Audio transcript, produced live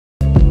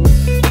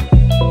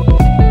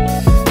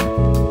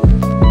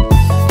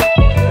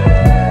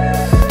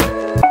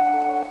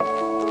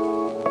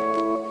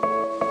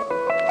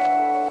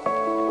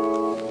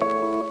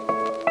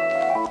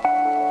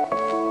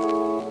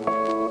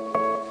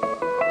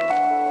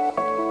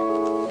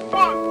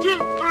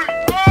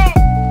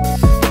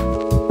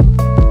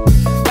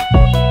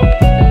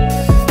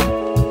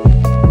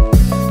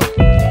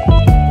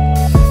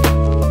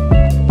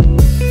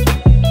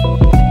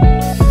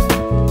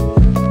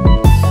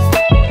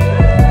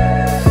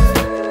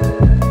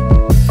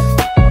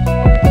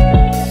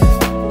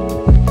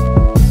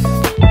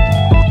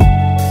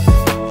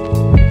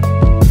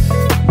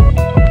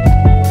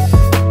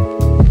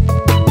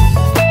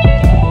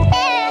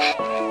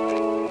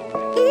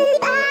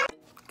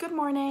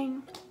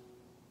morning.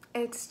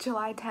 It's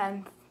July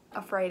 10th,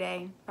 a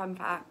Friday, fun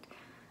fact.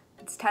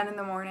 It's 10 in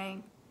the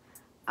morning.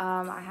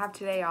 I have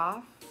today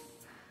off,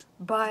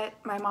 but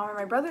my mom and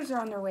my brothers are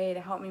on their way to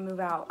help me move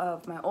out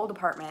of my old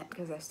apartment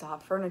because I still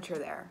have furniture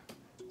there.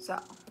 So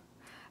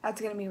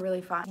that's gonna be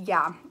really fun.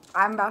 Yeah,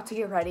 I'm about to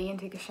get ready and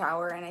take a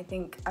shower, and I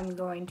think I'm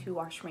going to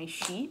wash my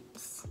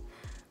sheets.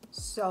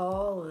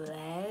 So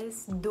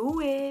let's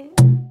do it.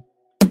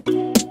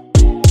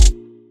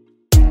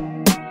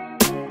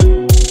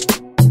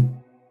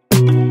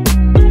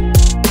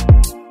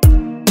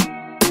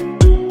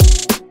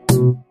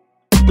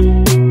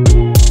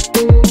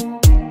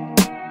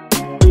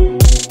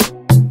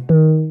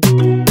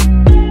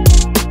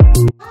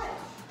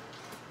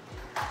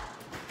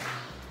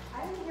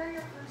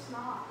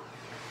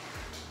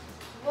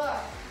 Look,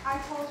 I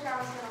told you I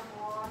was gonna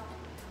vlog.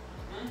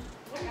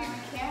 Look at my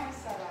camera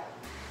setup.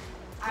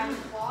 I'm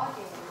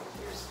vlogging.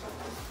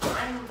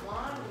 I'm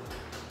vlogging.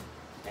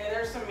 Hey,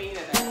 there's some meat in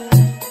it.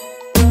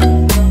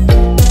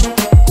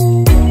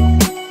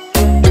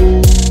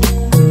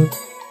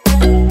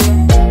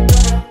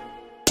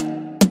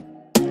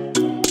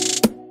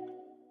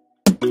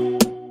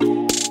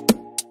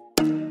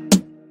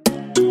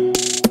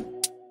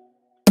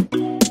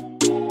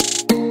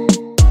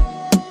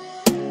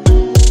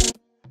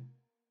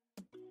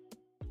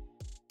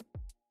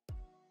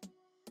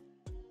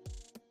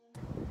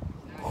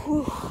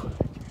 Whew,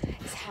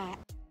 it's hot.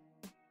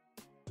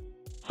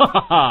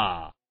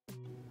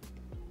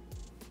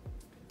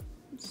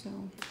 So,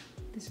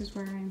 this is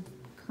where I'm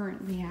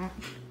currently at.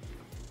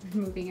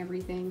 I'm moving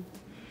everything.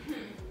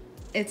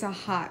 It's a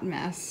hot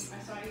mess.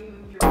 I saw you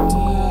move your...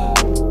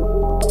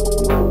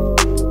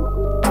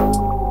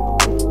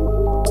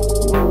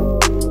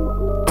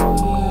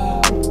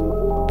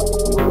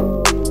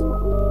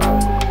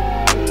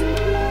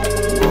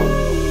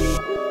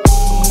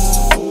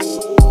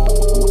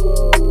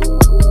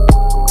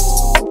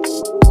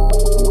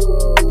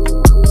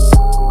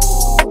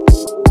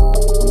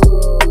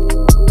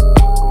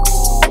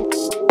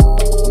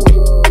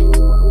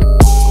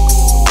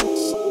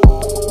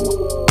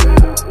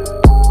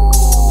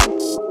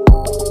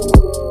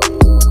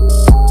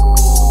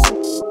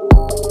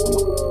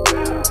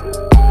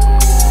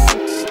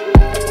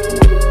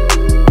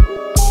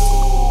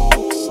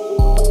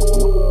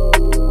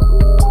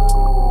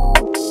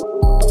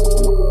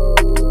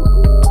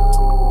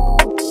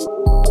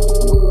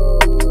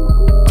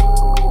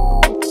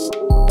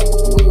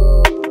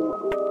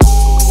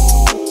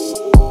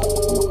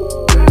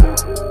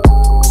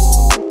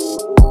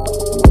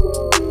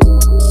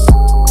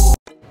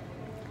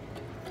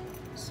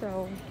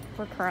 So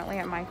we're currently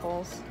at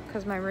Michael's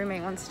because my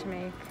roommate wants to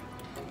make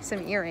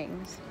some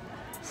earrings.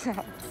 So,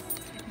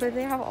 but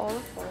they have all the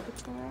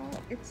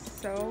foliage. It's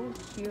so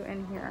cute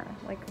in here.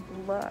 Like,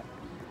 look.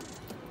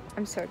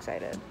 I'm so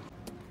excited.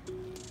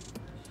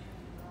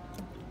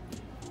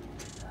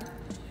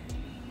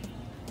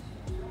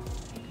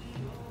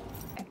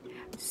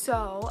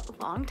 So,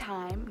 long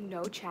time,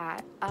 no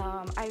chat.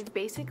 I've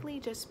basically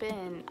just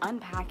been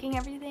unpacking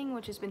everything,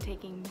 which has been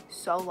taking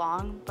so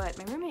long, but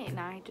my roommate and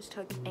I just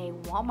took a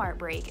Walmart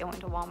break. I went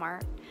to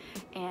Walmart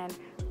and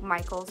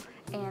Michael's,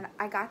 and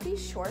I got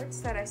these shorts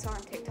that I saw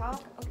on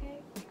TikTok,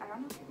 okay? I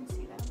don't know if you can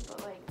see them,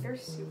 but like, they're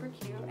super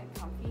cute and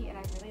comfy, and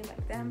I really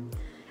like them.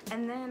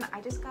 And then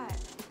I just got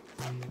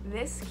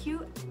this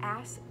cute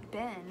ass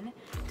bin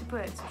to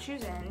put some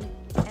shoes in,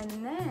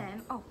 and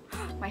then, oh,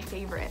 my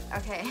favorite,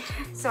 okay.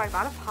 So I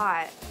bought a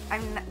pot.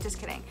 I'm not, just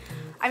kidding.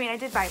 I mean, I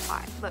did buy a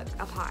pot. Look,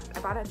 a pot. I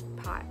bought a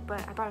pot,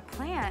 but I bought a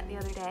plant the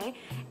other day,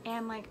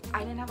 and like, I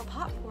didn't have a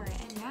pot for it,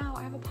 and now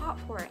I have a pot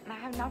for it, and I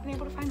have not been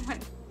able to find one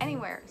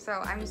anywhere, so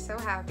I'm so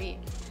happy.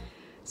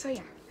 So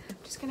yeah, I'm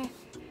just gonna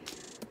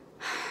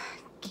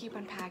keep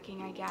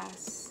unpacking, I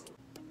guess.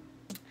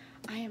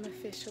 I am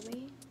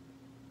officially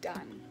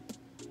done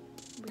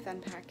with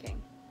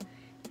unpacking,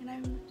 and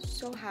I'm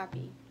so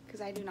happy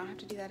because I do not have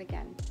to do that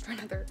again for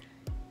another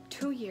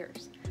 2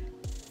 years.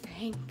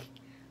 Thank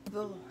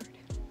the Lord.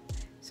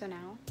 So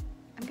now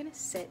I'm gonna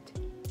sit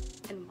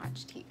and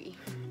watch TV.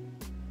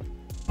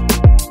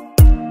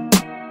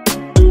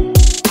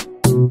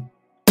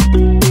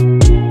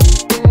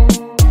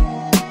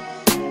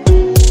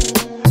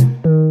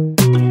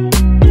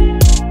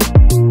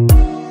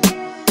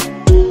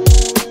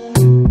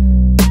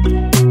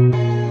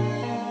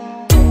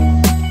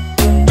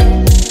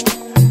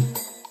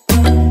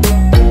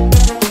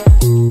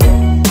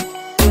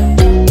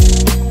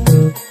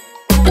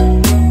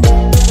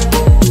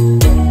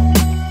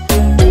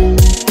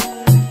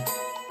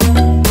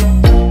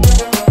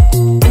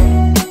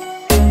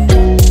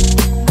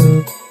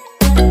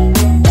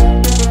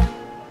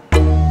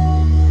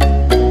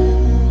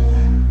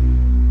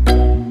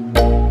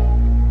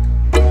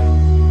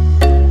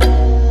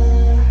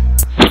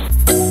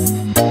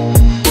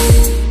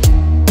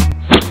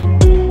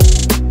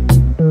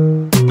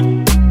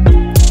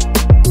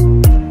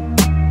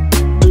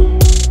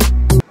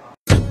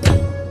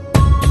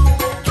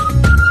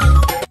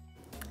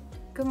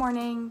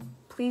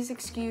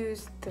 please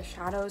excuse the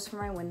shadows from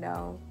my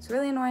window. It's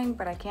really annoying,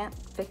 but I can't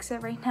fix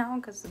it right now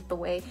because of the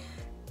way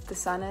the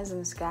sun is in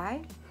the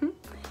sky.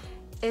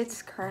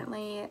 It's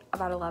currently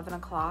about 11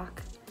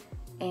 o'clock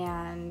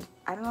and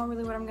I don't know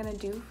really what I'm gonna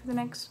do for the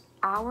next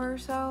hour or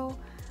so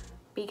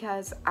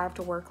because I have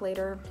to work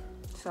later.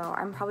 So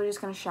I'm probably just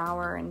gonna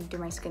shower and do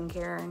my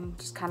skincare and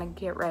just kind of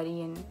get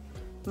ready and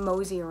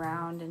mosey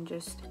around and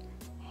just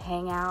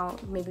hang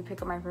out, maybe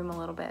pick up my room a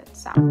little bit.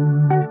 So.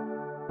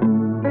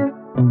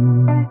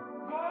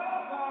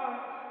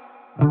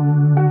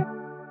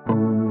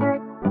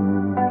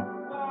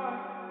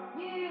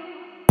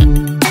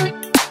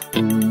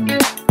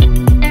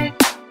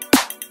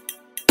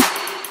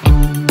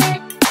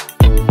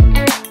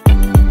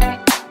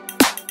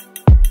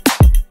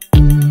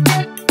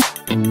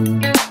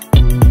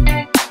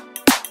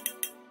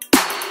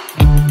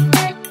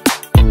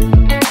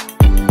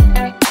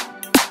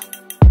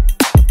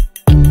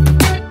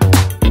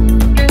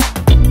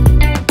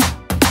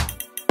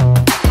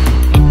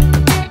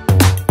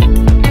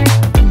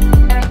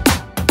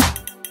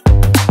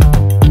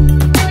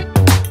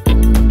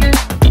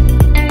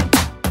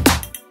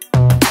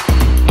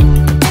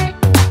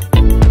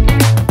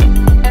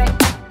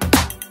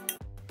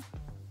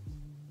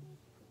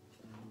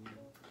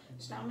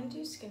 So now I'm gonna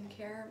do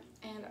skincare,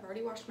 and I've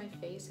already washed my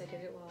face. I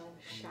did it while I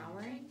was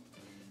showering.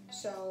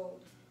 So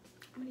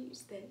I'm gonna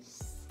use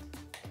this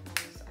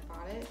because I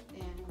bought it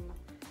and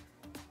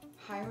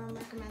Hiram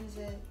recommends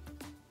it,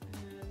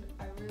 and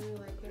I really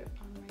like it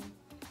on my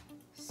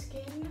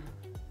skin.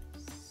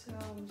 So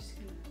I'm just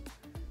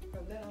gonna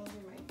rub that all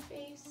over my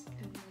face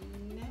and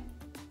my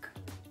neck.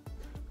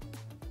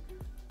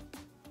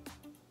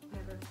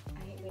 Whatever, I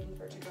hate waiting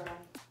for it to dry.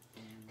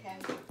 Okay,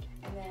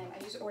 and then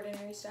I use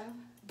Ordinary stuff.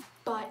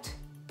 But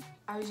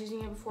I was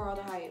using it before all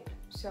the hype.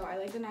 So I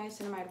like the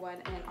niacinamide one,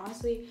 and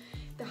honestly,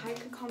 the hype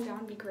could calm down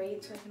and be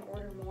great so I can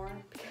order more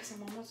because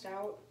I'm almost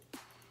out.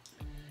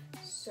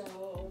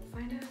 So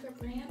find another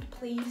brand,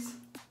 please.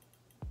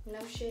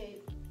 No shade,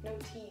 no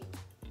tea,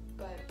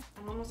 but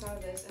I'm almost out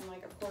of this, and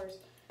like, of course,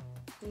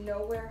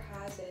 nowhere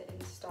has it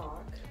in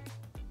stock.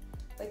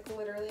 Like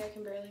literally I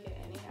can barely get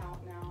any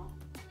out now.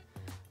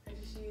 I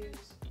just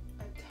use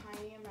a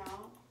tiny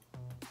amount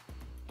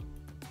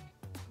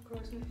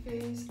across my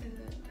face, and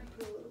then I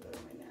put a little bit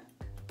on my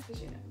neck,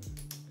 because you know,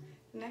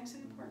 the neck's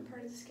an important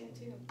part of the skin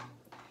too.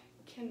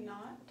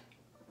 Cannot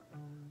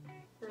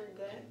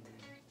forget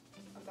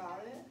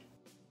about it.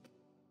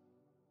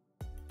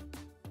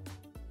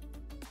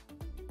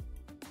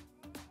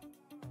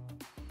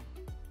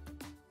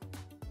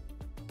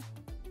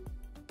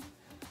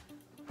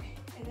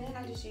 And then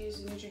I just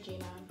use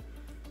Neutrogena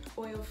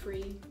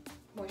oil-free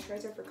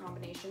moisturizer for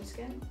combination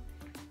skin.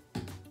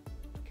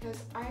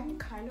 Because I'm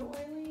kind of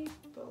oily,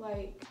 but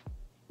like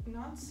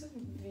not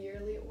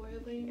severely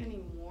oily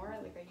anymore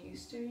like I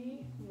used to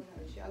be when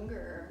I was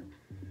younger.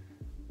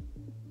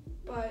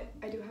 But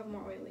I do have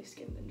more oily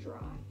skin than dry.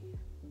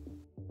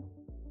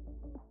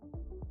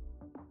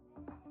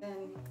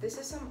 And this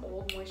is some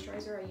old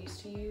moisturizer I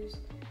used to use,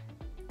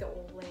 the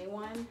Olay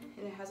one,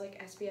 and it has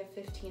like SPF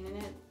 15 in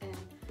it, and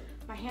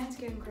my hands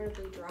get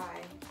incredibly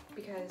dry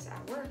because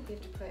at work we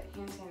have to put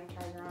hand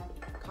sanitizer on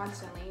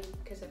constantly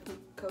because of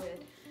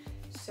COVID.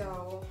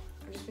 So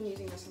I've just been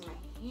using this on my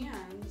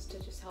hands to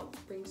just help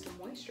bring some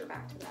moisture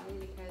back to them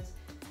because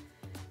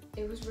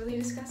it was really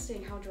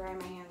disgusting how dry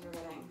my hands were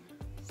getting.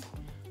 So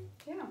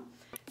yeah,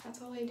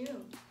 that's all I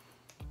do.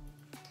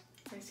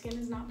 My skin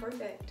is not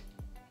perfect,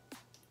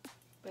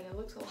 but it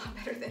looks a lot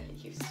better than it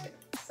used to,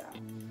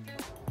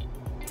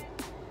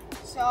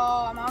 so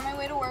I'm on my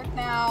way to work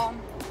now.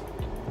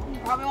 You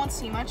probably won't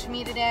see much of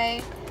me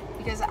today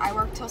because I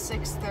work till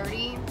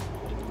 6:30.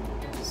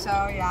 So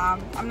yeah,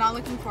 I'm not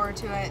looking forward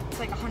to it. It's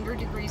like 100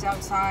 degrees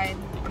outside.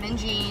 I'm in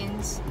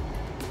jeans.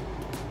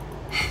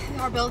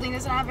 Our building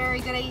doesn't have very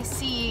good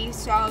AC,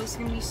 so it's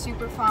gonna be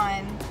super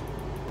fun.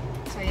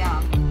 So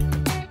yeah.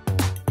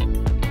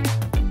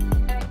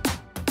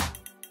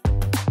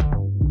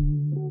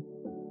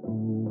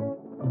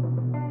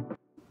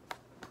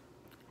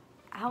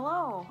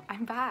 Hello,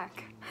 I'm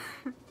back.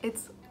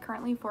 It's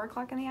currently 4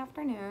 o'clock in the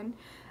afternoon.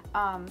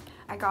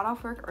 I got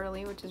off work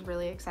early, which is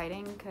really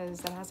exciting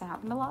because that hasn't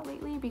happened a lot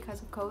lately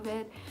because of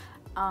COVID.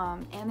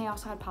 And they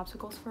also had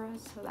popsicles for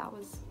us, so that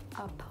was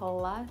a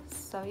plus.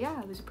 So yeah,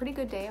 it was a pretty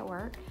good day at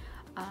work.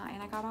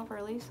 And I got off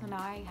early, so now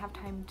I have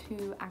time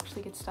to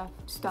actually get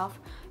stuff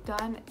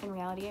done. In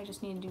reality, I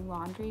just need to do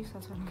laundry, so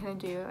that's what I'm gonna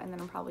do. And then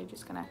I'm probably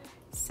just gonna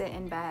sit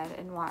in bed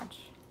and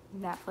watch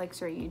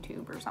Netflix or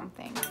YouTube or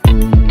something.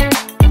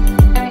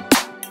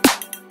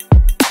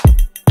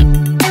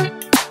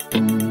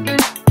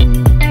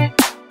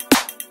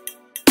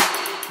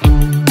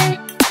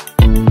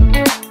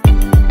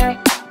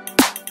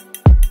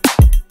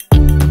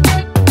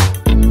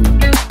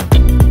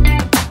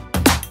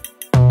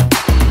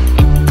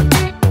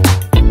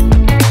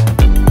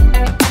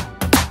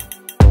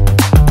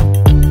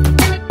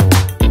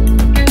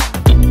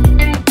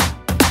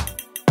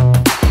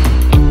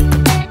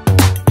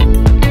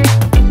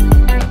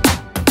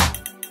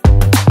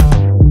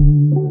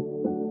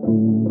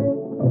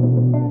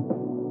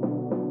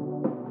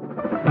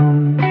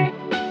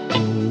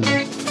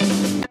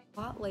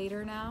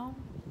 Later now.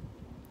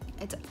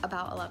 It's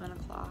about 11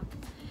 o'clock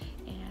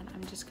and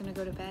I'm just gonna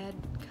go to bed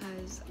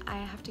because I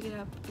have to get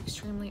up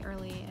extremely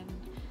early and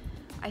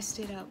I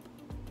stayed up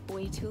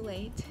way too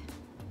late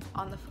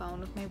on the phone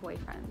with my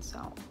boyfriend,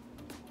 so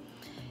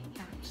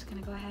yeah, I'm just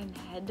gonna go ahead and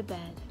head to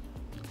bed.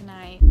 Good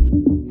night.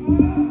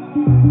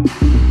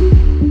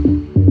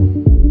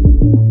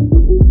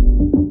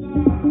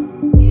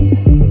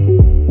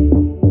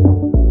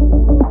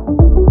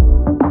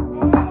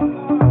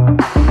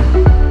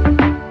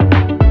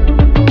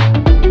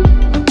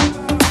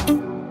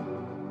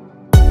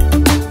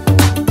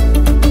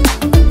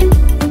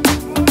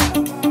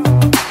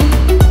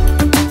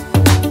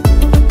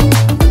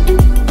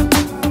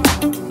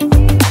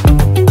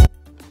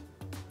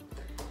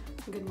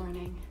 Good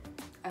morning.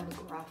 I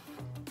look rough.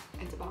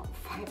 It's about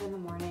 5 in the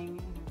morning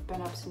and I've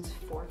been up since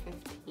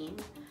 4:15.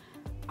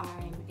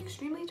 I'm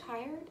extremely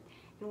tired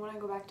and want to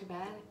go back to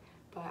bed,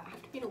 but I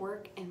have to be to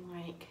work in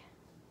like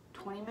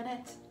 20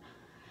 minutes.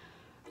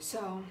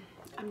 So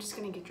I'm just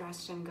gonna get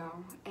dressed and go,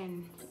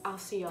 and I'll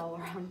see y'all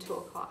around 2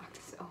 o'clock,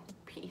 so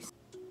peace.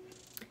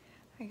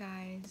 Hi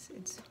guys,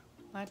 it's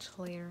much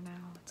later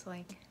now. It's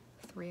like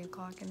 3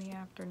 o'clock in the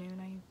afternoon,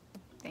 I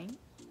think.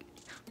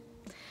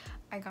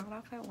 I got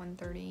off at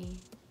 1:30,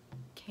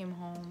 came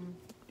home,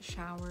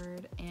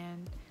 showered,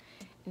 and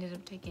ended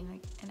up taking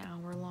like an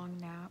hour-long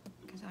nap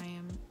because I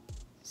am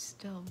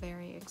still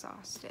very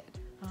exhausted.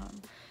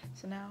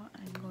 So now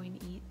I'm going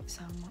to eat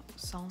some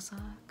salsa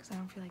because I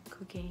don't feel like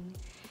cooking,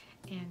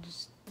 and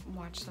just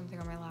watch something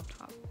on my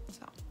laptop.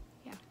 So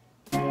yeah.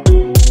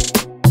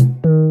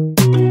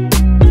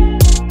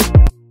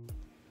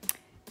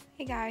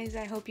 Hey guys,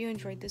 I hope you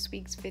enjoyed this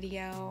week's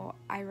video.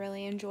 I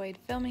really enjoyed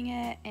filming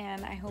it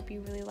and I hope you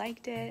really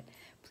liked it.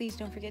 Please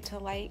don't forget to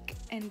like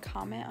and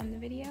comment on the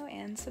video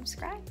and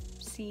subscribe.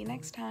 See you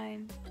next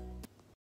time.